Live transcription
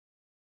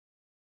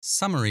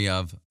Summary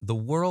of The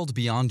World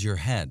Beyond Your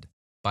Head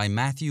by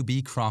Matthew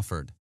B.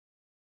 Crawford.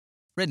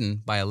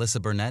 Written by Alyssa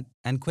Burnett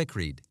and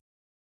Quickread.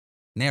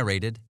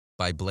 Narrated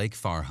by Blake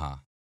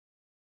Farha.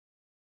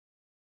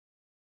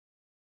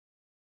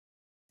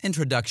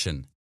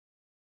 Introduction.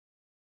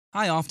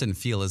 I often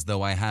feel as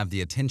though I have the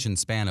attention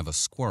span of a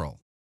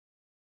squirrel.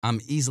 I'm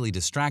easily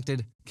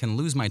distracted, can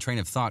lose my train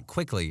of thought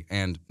quickly,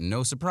 and,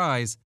 no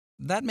surprise,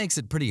 that makes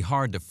it pretty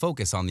hard to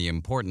focus on the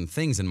important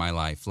things in my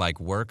life,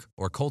 like work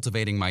or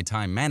cultivating my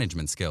time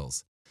management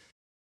skills.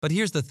 But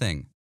here's the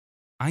thing.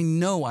 I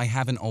know I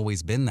haven't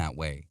always been that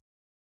way.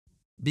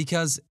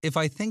 Because if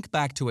I think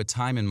back to a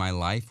time in my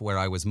life where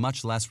I was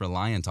much less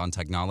reliant on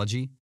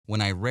technology, when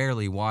I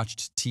rarely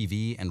watched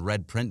TV and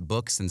read print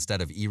books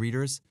instead of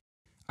e-readers,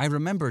 I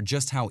remember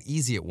just how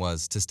easy it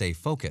was to stay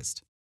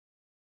focused.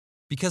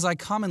 Because I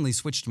commonly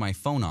switched my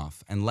phone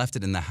off and left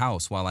it in the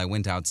house while I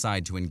went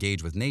outside to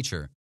engage with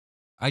nature,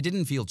 I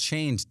didn't feel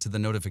chained to the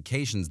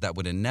notifications that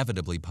would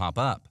inevitably pop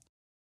up.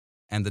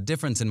 And the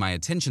difference in my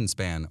attention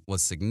span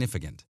was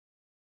significant.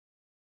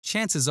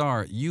 Chances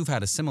are you've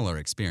had a similar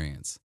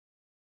experience.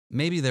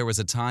 Maybe there was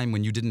a time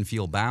when you didn't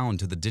feel bound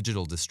to the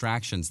digital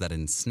distractions that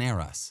ensnare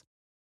us.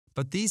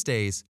 But these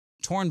days,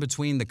 torn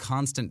between the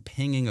constant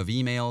pinging of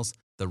emails,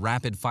 the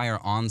rapid-fire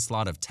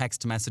onslaught of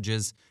text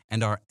messages,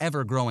 and our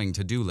ever-growing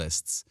to-do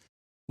lists,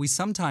 we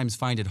sometimes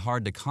find it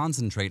hard to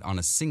concentrate on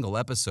a single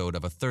episode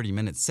of a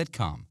 30-minute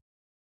sitcom.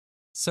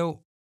 So,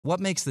 what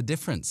makes the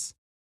difference?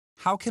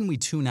 How can we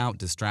tune out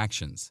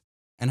distractions?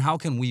 And how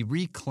can we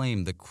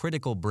reclaim the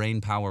critical brain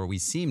power we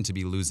seem to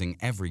be losing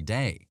every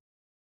day?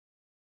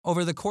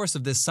 Over the course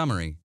of this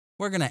summary,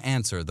 we're going to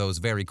answer those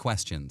very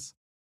questions.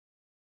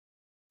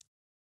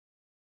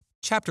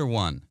 Chapter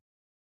 1.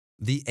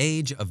 The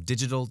Age of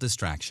Digital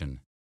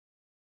Distraction.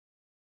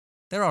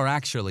 There are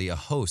actually a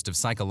host of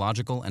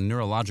psychological and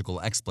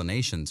neurological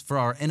explanations for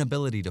our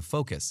inability to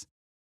focus,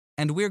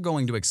 and we're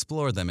going to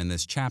explore them in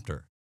this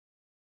chapter.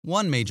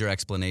 One major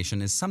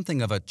explanation is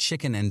something of a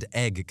chicken and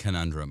egg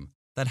conundrum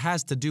that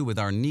has to do with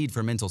our need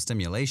for mental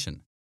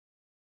stimulation.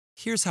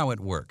 Here's how it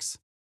works.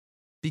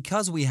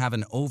 Because we have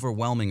an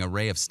overwhelming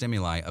array of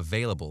stimuli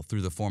available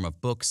through the form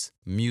of books,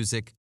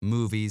 music,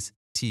 movies,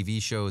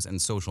 TV shows,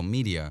 and social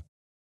media,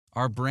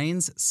 our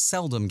brains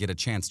seldom get a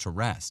chance to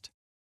rest.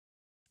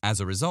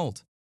 As a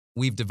result,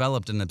 we've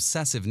developed an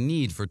obsessive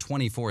need for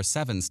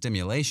 24/7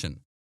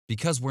 stimulation.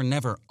 Because we're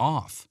never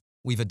off,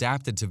 we've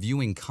adapted to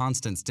viewing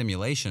constant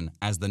stimulation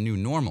as the new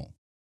normal,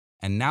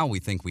 and now we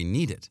think we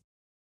need it.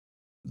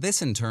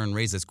 This in turn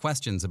raises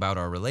questions about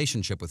our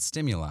relationship with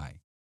stimuli.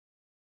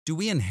 Do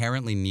we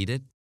inherently need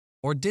it,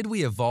 or did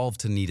we evolve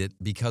to need it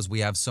because we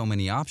have so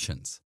many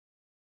options?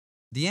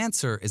 The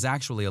answer is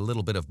actually a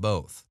little bit of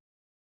both.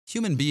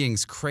 Human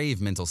beings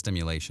crave mental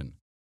stimulation.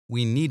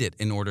 We need it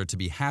in order to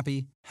be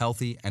happy,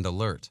 healthy, and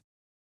alert.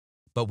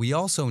 But we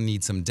also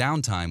need some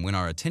downtime when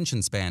our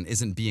attention span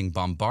isn't being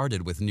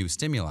bombarded with new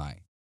stimuli.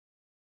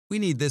 We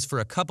need this for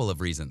a couple of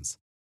reasons.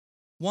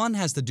 One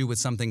has to do with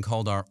something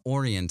called our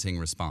orienting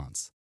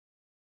response.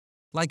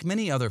 Like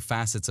many other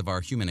facets of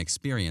our human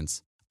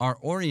experience, our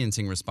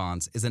orienting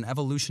response is an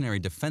evolutionary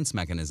defense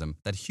mechanism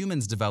that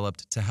humans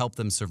developed to help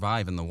them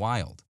survive in the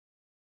wild.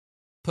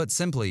 Put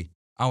simply,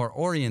 our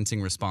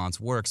orienting response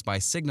works by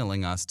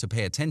signaling us to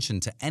pay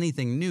attention to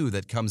anything new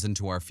that comes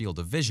into our field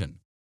of vision.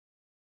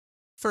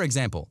 For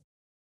example,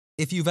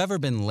 if you've ever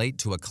been late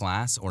to a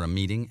class or a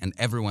meeting and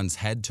everyone's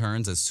head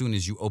turns as soon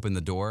as you open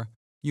the door,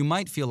 you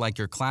might feel like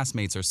your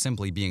classmates are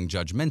simply being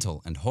judgmental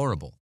and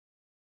horrible.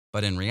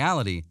 But in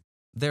reality,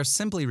 they're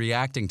simply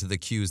reacting to the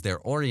cues their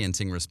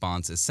orienting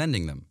response is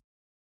sending them.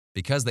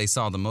 Because they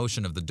saw the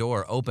motion of the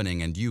door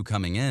opening and you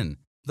coming in,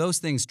 those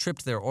things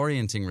tripped their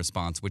orienting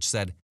response, which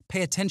said,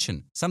 "Pay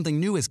attention, something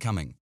new is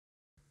coming."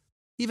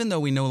 Even though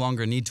we no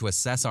longer need to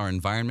assess our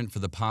environment for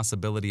the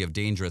possibility of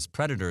dangerous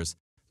predators,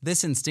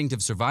 this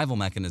instinctive survival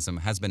mechanism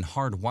has been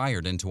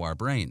hardwired into our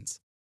brains.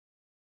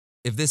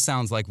 If this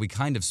sounds like we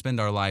kind of spend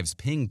our lives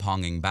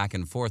ping-ponging back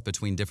and forth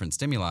between different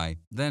stimuli,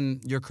 then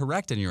you're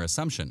correct in your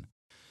assumption.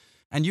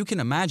 And you can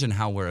imagine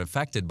how we're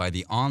affected by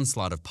the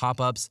onslaught of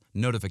pop-ups,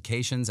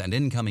 notifications, and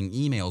incoming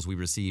emails we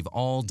receive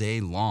all day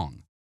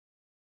long.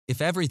 If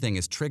everything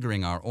is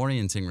triggering our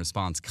orienting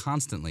response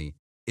constantly,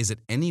 is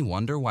it any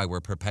wonder why we're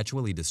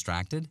perpetually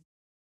distracted?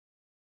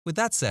 With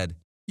that said,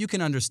 you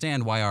can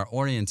understand why our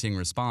orienting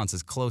response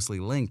is closely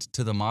linked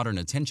to the modern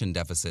attention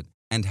deficit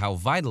and how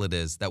vital it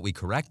is that we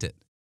correct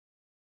it.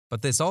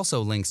 But this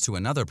also links to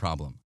another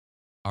problem,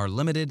 our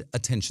limited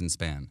attention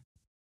span.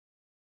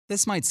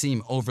 This might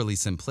seem overly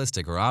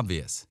simplistic or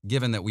obvious,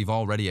 given that we've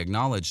already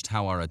acknowledged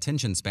how our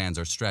attention spans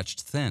are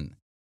stretched thin.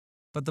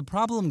 But the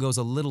problem goes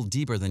a little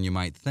deeper than you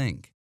might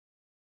think.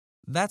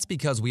 That's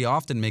because we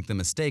often make the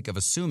mistake of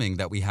assuming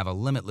that we have a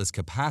limitless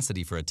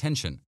capacity for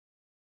attention.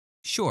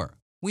 Sure,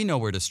 we know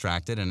we're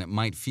distracted and it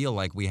might feel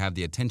like we have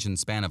the attention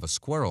span of a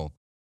squirrel,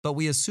 but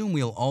we assume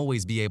we'll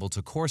always be able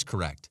to course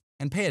correct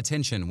and pay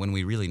attention when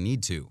we really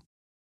need to.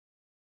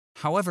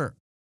 However,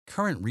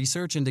 current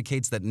research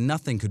indicates that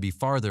nothing could be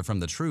farther from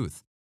the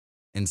truth.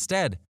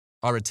 Instead,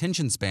 Our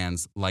attention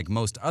spans, like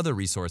most other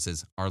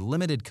resources, are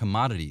limited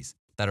commodities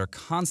that are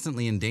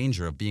constantly in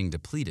danger of being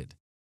depleted.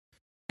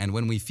 And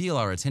when we feel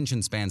our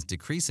attention spans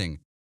decreasing,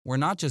 we're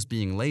not just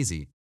being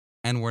lazy,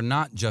 and we're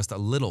not just a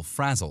little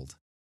frazzled.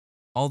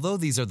 Although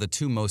these are the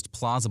two most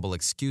plausible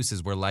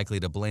excuses we're likely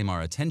to blame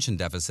our attention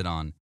deficit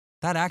on,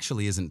 that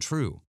actually isn't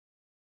true.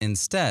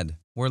 Instead,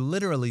 we're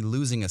literally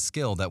losing a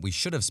skill that we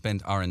should have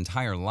spent our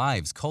entire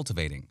lives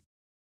cultivating.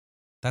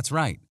 That's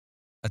right,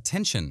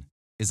 attention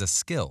is a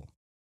skill.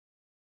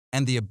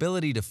 And the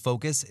ability to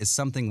focus is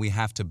something we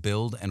have to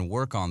build and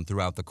work on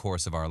throughout the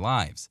course of our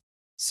lives.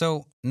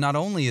 So, not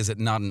only is it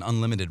not an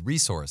unlimited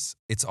resource,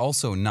 it's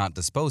also not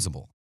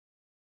disposable.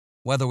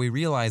 Whether we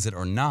realize it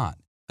or not,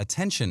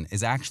 attention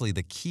is actually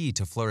the key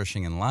to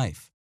flourishing in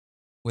life.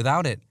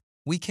 Without it,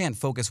 we can't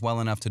focus well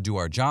enough to do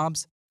our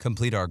jobs,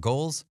 complete our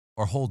goals,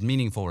 or hold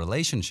meaningful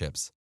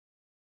relationships.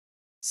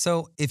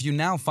 So, if you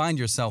now find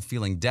yourself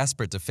feeling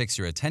desperate to fix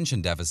your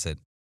attention deficit,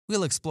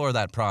 we'll explore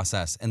that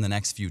process in the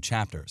next few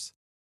chapters.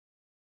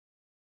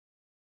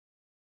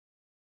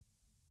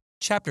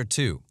 Chapter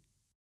 2.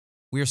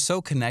 We are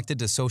so connected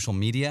to social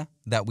media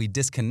that we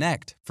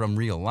disconnect from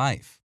real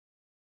life.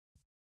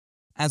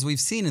 As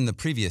we've seen in the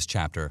previous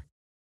chapter,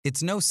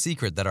 it's no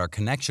secret that our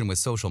connection with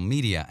social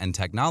media and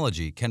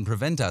technology can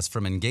prevent us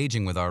from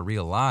engaging with our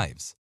real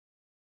lives.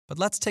 But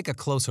let's take a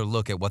closer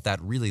look at what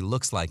that really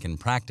looks like in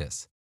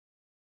practice.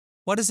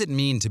 What does it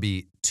mean to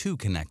be too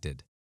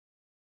connected?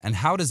 And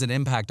how does it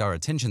impact our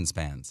attention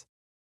spans?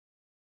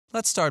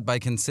 Let's start by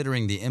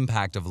considering the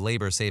impact of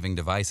labor-saving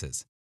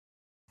devices.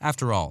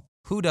 After all,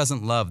 who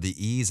doesn't love the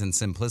ease and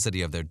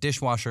simplicity of their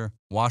dishwasher,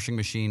 washing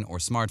machine, or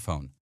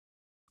smartphone?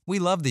 We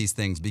love these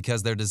things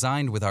because they're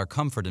designed with our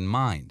comfort in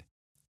mind.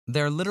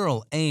 Their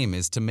literal aim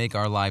is to make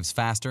our lives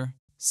faster,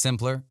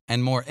 simpler,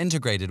 and more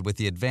integrated with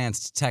the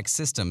advanced tech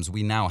systems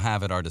we now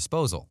have at our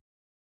disposal.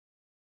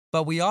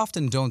 But we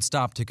often don't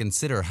stop to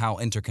consider how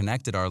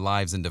interconnected our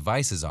lives and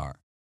devices are.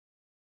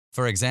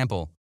 For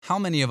example, how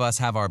many of us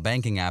have our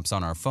banking apps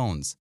on our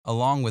phones,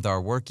 along with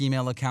our work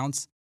email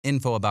accounts,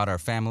 info about our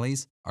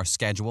families, our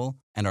schedule,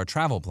 and our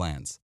travel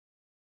plans?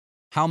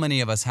 How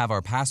many of us have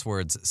our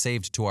passwords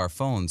saved to our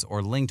phones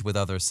or linked with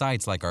other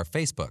sites like our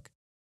Facebook?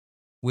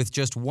 With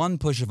just one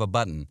push of a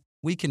button,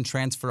 we can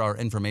transfer our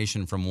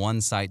information from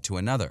one site to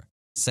another,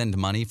 send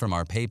money from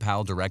our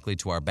PayPal directly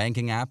to our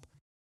banking app,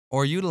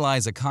 or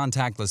utilize a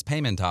contactless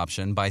payment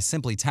option by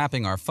simply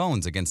tapping our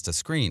phones against a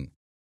screen.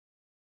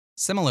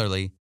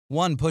 Similarly,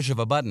 one push of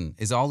a button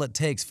is all it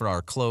takes for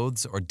our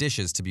clothes or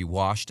dishes to be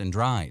washed and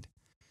dried.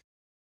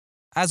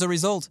 As a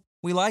result,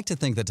 we like to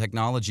think that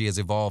technology has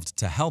evolved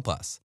to help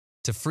us,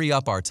 to free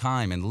up our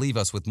time and leave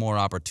us with more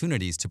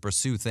opportunities to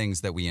pursue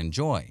things that we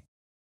enjoy.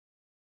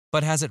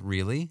 But has it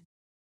really?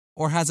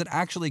 Or has it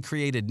actually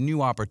created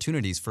new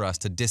opportunities for us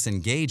to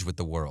disengage with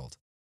the world?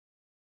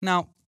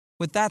 Now,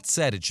 with that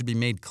said, it should be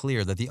made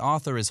clear that the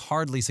author is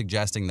hardly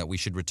suggesting that we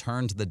should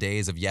return to the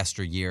days of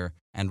yesteryear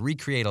and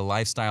recreate a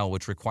lifestyle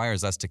which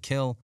requires us to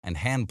kill and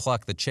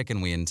hand-pluck the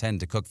chicken we intend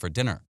to cook for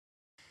dinner.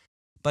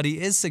 But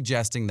he is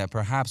suggesting that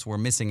perhaps we're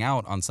missing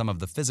out on some of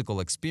the physical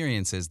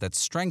experiences that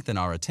strengthen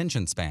our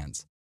attention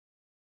spans.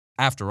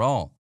 After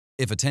all,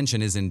 if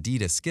attention is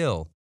indeed a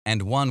skill,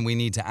 and one we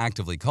need to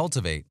actively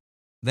cultivate,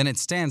 then it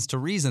stands to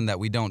reason that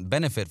we don't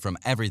benefit from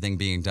everything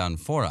being done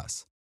for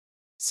us.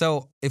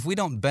 So, if we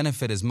don't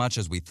benefit as much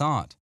as we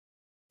thought,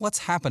 what's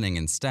happening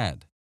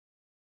instead?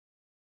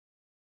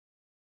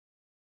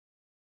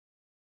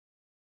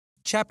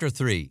 Chapter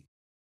 3.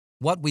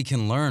 What we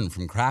can learn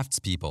from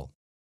craftspeople.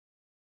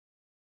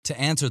 To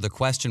answer the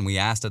question we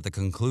asked at the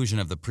conclusion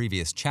of the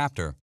previous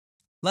chapter,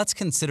 let's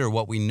consider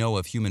what we know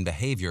of human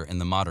behavior in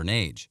the modern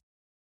age.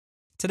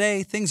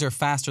 Today, things are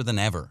faster than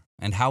ever,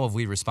 and how have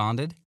we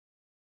responded?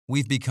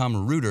 We've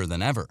become ruder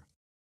than ever.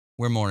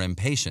 We're more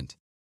impatient.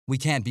 We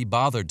can't be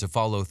bothered to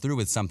follow through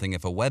with something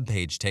if a web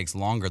page takes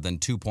longer than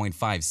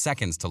 2.5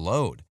 seconds to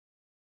load.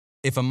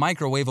 If a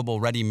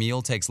microwavable ready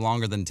meal takes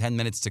longer than 10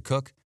 minutes to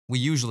cook, we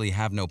usually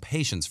have no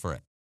patience for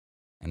it.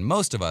 And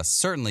most of us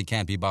certainly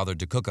can't be bothered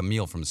to cook a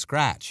meal from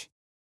scratch.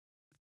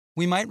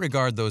 We might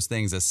regard those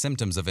things as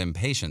symptoms of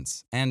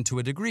impatience, and to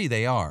a degree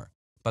they are,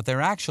 but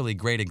they're actually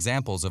great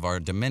examples of our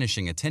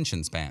diminishing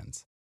attention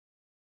spans.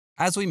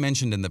 As we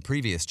mentioned in the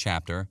previous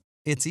chapter,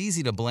 it's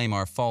easy to blame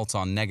our faults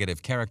on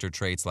negative character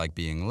traits like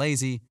being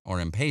lazy or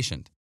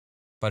impatient,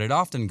 but it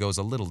often goes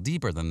a little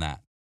deeper than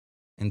that.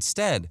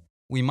 Instead,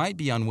 we might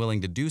be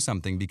unwilling to do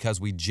something because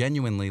we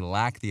genuinely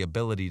lack the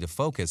ability to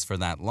focus for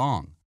that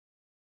long.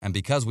 And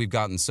because we've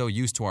gotten so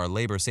used to our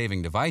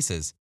labor-saving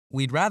devices,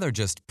 we'd rather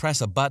just press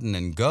a button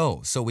and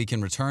go so we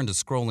can return to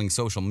scrolling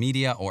social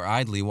media or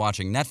idly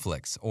watching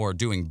Netflix, or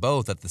doing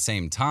both at the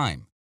same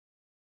time.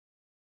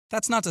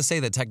 That's not to say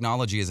that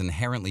technology is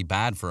inherently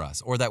bad for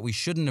us or that we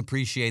shouldn't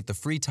appreciate the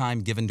free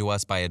time given to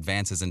us by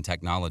advances in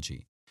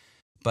technology.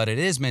 But it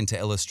is meant to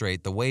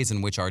illustrate the ways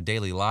in which our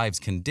daily lives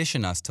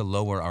condition us to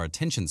lower our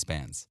attention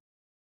spans.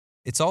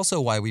 It's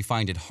also why we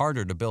find it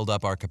harder to build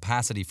up our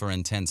capacity for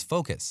intense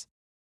focus.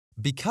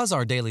 Because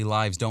our daily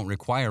lives don't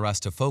require us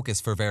to focus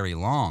for very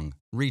long,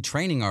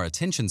 retraining our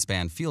attention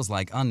span feels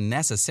like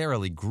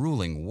unnecessarily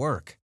grueling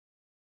work.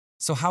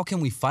 So how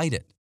can we fight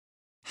it?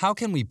 How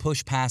can we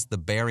push past the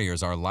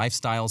barriers our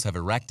lifestyles have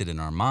erected in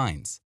our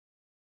minds?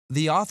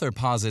 The author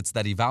posits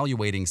that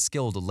evaluating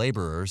skilled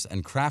laborers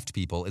and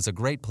craftspeople is a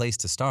great place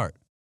to start.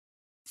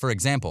 For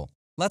example,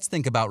 let's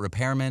think about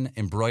repairmen,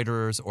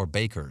 embroiderers, or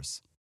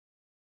bakers.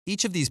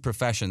 Each of these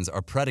professions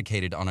are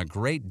predicated on a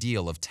great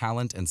deal of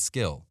talent and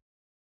skill.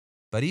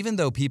 But even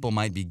though people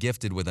might be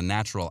gifted with a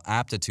natural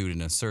aptitude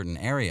in a certain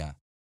area,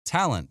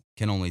 talent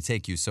can only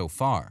take you so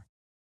far.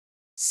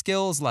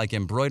 Skills like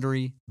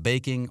embroidery,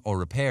 baking, or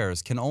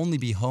repairs can only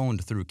be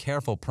honed through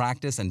careful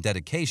practice and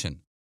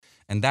dedication,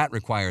 and that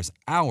requires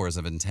hours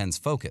of intense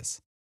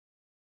focus.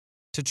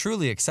 To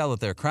truly excel at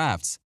their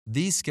crafts,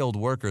 these skilled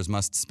workers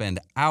must spend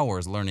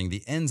hours learning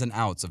the ins and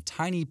outs of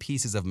tiny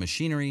pieces of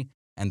machinery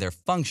and their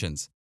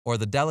functions, or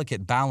the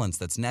delicate balance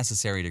that's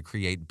necessary to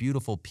create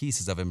beautiful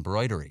pieces of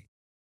embroidery.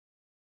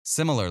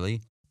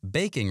 Similarly,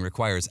 baking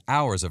requires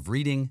hours of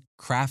reading,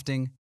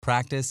 crafting,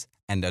 practice,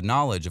 and a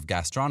knowledge of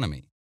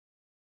gastronomy.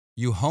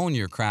 You hone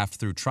your craft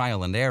through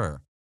trial and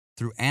error,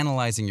 through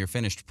analyzing your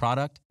finished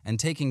product and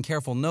taking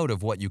careful note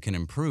of what you can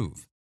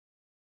improve.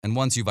 And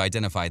once you've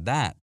identified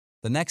that,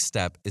 the next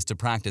step is to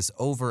practice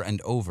over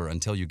and over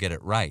until you get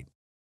it right.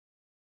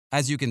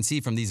 As you can see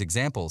from these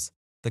examples,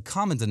 the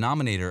common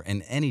denominator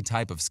in any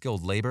type of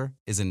skilled labor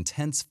is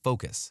intense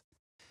focus.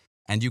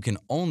 And you can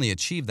only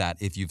achieve that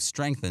if you've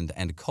strengthened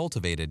and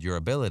cultivated your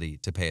ability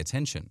to pay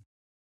attention.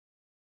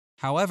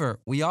 However,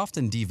 we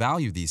often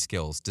devalue these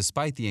skills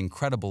despite the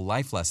incredible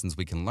life lessons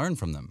we can learn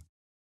from them.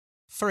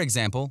 For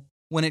example,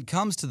 when it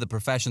comes to the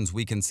professions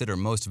we consider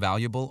most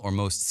valuable or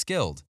most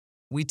skilled,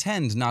 we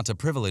tend not to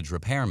privilege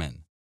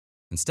repairmen.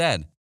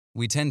 Instead,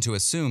 we tend to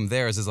assume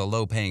theirs is a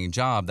low-paying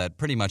job that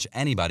pretty much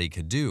anybody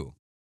could do.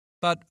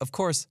 But, of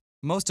course,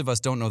 most of us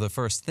don't know the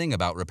first thing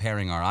about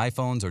repairing our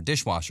iPhones or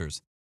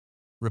dishwashers.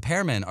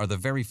 Repairmen are the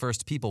very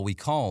first people we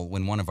call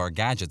when one of our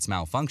gadgets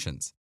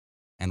malfunctions.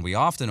 And we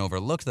often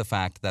overlook the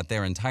fact that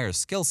their entire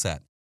skill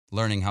set,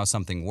 learning how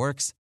something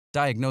works,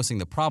 diagnosing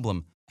the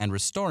problem, and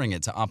restoring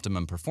it to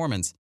optimum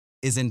performance,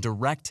 is in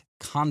direct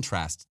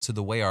contrast to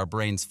the way our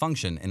brains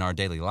function in our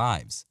daily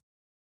lives.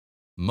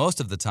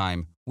 Most of the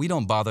time, we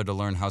don't bother to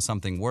learn how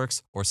something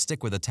works or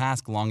stick with a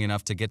task long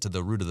enough to get to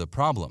the root of the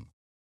problem.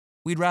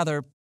 We'd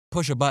rather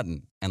push a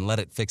button and let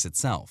it fix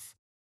itself.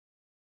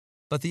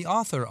 But the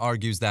author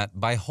argues that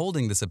by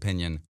holding this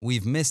opinion,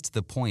 we've missed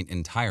the point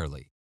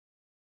entirely.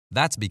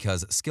 That's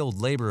because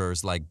skilled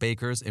laborers like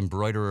bakers,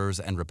 embroiderers,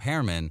 and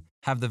repairmen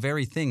have the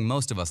very thing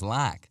most of us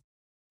lack: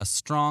 a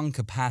strong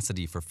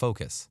capacity for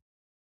focus.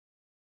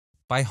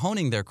 By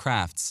honing their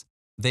crafts,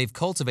 they've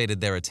cultivated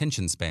their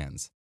attention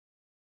spans.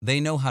 They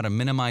know how to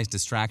minimize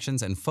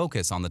distractions and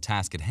focus on the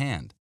task at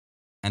hand.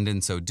 And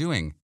in so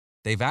doing,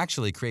 they've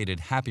actually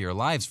created happier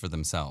lives for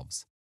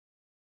themselves.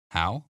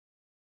 How?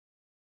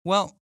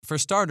 Well, for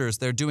starters,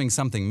 they're doing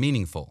something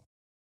meaningful.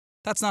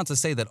 That's not to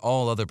say that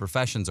all other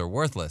professions are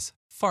worthless,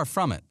 far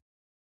from it.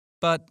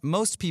 But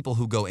most people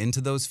who go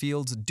into those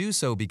fields do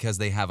so because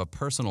they have a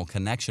personal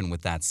connection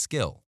with that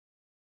skill.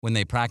 When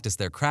they practice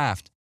their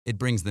craft, it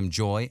brings them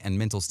joy and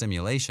mental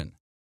stimulation.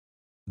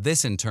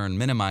 This in turn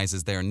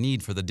minimizes their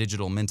need for the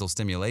digital mental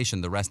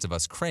stimulation the rest of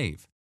us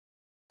crave.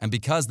 And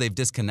because they've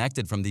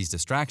disconnected from these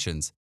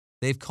distractions,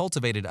 they've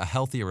cultivated a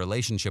healthier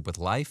relationship with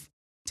life,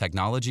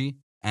 technology,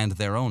 and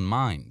their own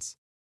minds.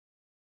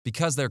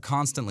 Because they're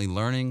constantly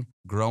learning,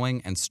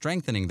 growing, and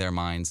strengthening their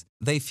minds,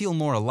 they feel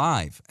more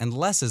alive and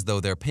less as though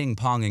they're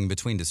ping-ponging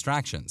between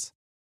distractions.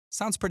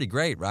 Sounds pretty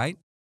great, right?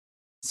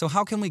 So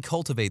how can we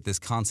cultivate this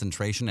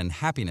concentration and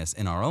happiness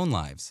in our own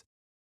lives?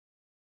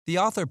 The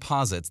author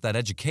posits that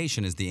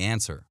education is the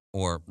answer,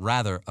 or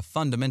rather, a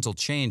fundamental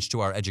change to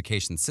our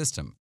education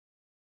system.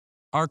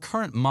 Our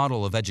current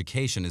model of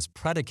education is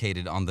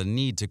predicated on the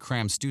need to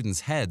cram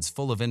students' heads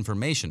full of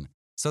information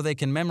so they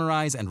can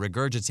memorize and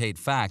regurgitate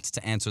facts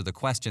to answer the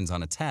questions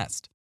on a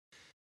test.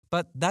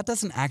 But that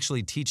doesn't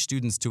actually teach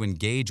students to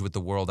engage with the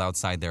world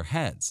outside their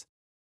heads.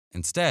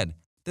 Instead,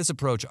 this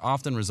approach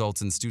often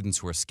results in students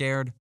who are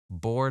scared,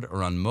 bored, or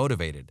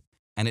unmotivated,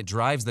 and it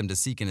drives them to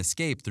seek an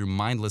escape through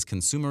mindless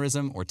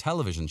consumerism or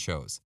television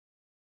shows.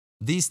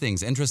 These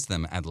things interest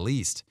them, at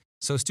least,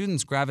 so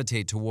students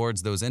gravitate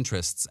towards those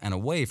interests and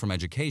away from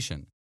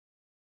education.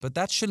 But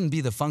that shouldn't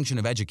be the function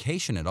of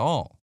education at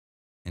all.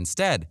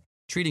 Instead,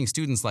 treating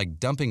students like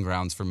dumping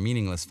grounds for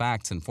meaningless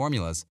facts and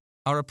formulas,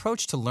 our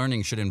approach to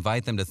learning should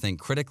invite them to think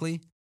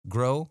critically,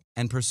 grow,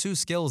 and pursue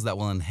skills that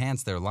will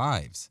enhance their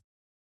lives.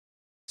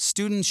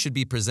 Students should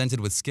be presented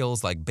with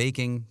skills like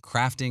baking,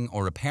 crafting,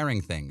 or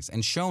repairing things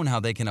and shown how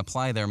they can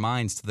apply their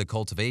minds to the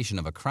cultivation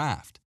of a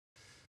craft.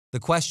 The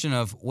question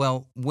of,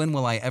 well, when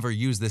will I ever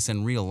use this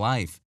in real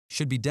life,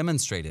 should be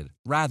demonstrated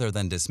rather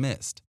than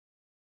dismissed.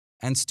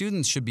 And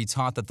students should be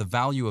taught that the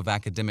value of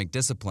academic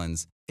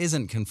disciplines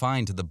isn't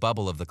confined to the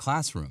bubble of the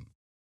classroom.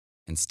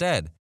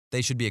 Instead,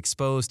 they should be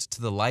exposed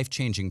to the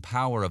life-changing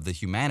power of the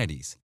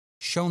humanities,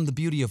 shown the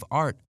beauty of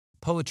art,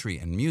 poetry,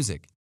 and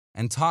music,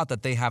 and taught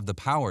that they have the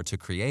power to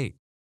create.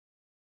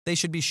 They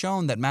should be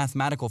shown that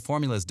mathematical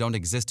formulas don't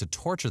exist to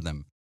torture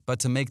them, but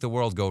to make the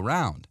world go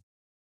round.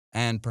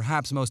 And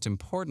perhaps most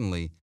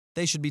importantly,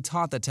 they should be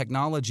taught that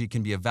technology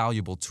can be a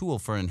valuable tool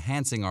for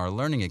enhancing our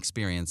learning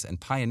experience and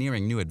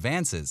pioneering new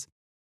advances,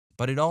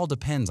 but it all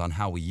depends on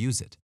how we use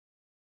it.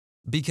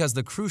 Because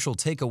the crucial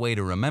takeaway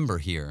to remember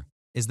here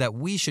is that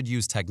we should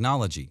use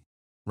technology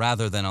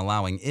rather than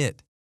allowing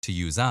it to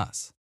use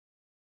us.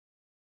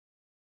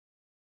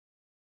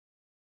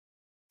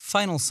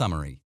 Final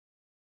summary.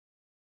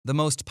 The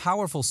most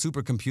powerful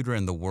supercomputer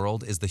in the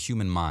world is the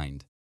human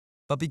mind.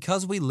 But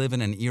because we live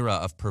in an era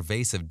of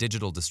pervasive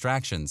digital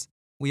distractions,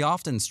 we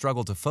often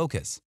struggle to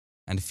focus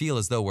and feel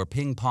as though we're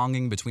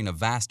ping-ponging between a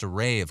vast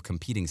array of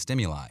competing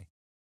stimuli.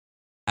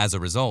 As a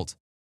result,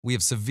 we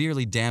have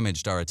severely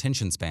damaged our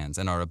attention spans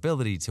and our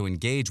ability to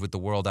engage with the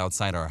world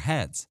outside our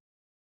heads.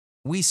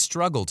 We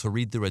struggle to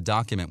read through a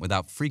document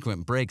without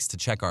frequent breaks to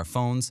check our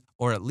phones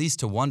or at least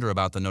to wonder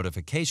about the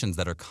notifications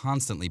that are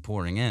constantly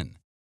pouring in.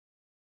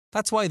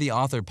 That's why the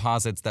author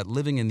posits that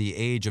living in the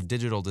age of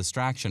digital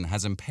distraction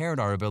has impaired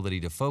our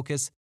ability to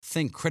focus,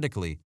 think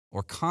critically,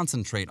 or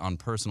concentrate on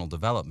personal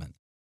development.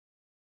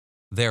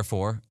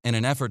 Therefore, in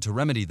an effort to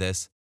remedy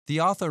this, the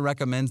author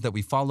recommends that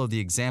we follow the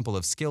example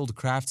of skilled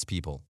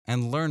craftspeople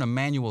and learn a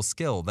manual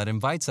skill that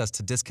invites us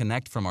to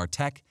disconnect from our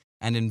tech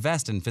and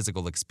invest in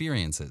physical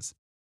experiences.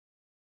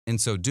 In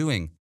so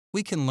doing,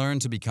 we can learn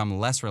to become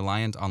less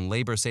reliant on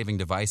labor-saving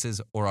devices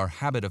or our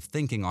habit of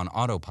thinking on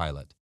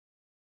autopilot.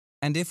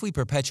 And if we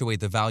perpetuate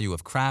the value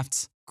of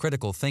crafts,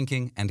 critical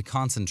thinking, and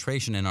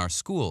concentration in our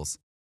schools,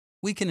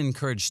 we can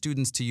encourage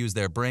students to use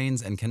their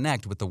brains and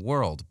connect with the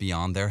world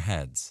beyond their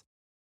heads.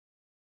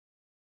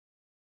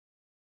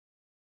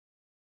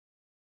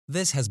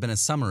 This has been a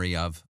summary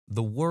of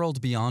The World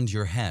Beyond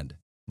Your Head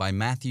by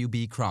Matthew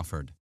B.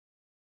 Crawford,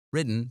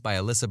 written by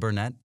Alyssa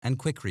Burnett and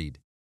Quickread,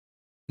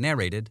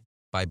 narrated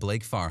by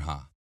Blake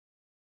Farha.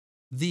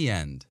 The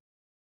end.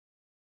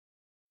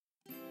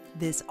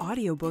 This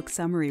audiobook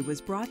summary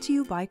was brought to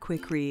you by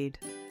Quickread.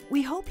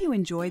 We hope you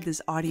enjoyed this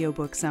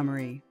audiobook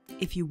summary.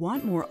 If you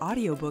want more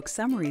audiobook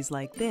summaries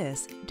like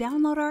this,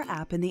 download our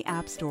app in the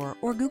App Store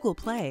or Google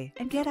Play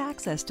and get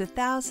access to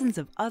thousands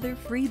of other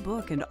free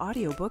book and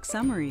audiobook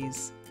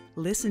summaries.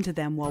 Listen to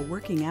them while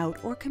working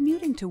out or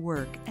commuting to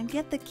work and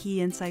get the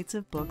key insights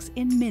of books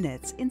in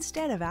minutes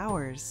instead of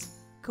hours.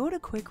 Go to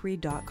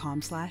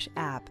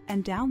quickread.com/app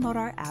and download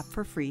our app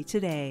for free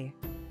today.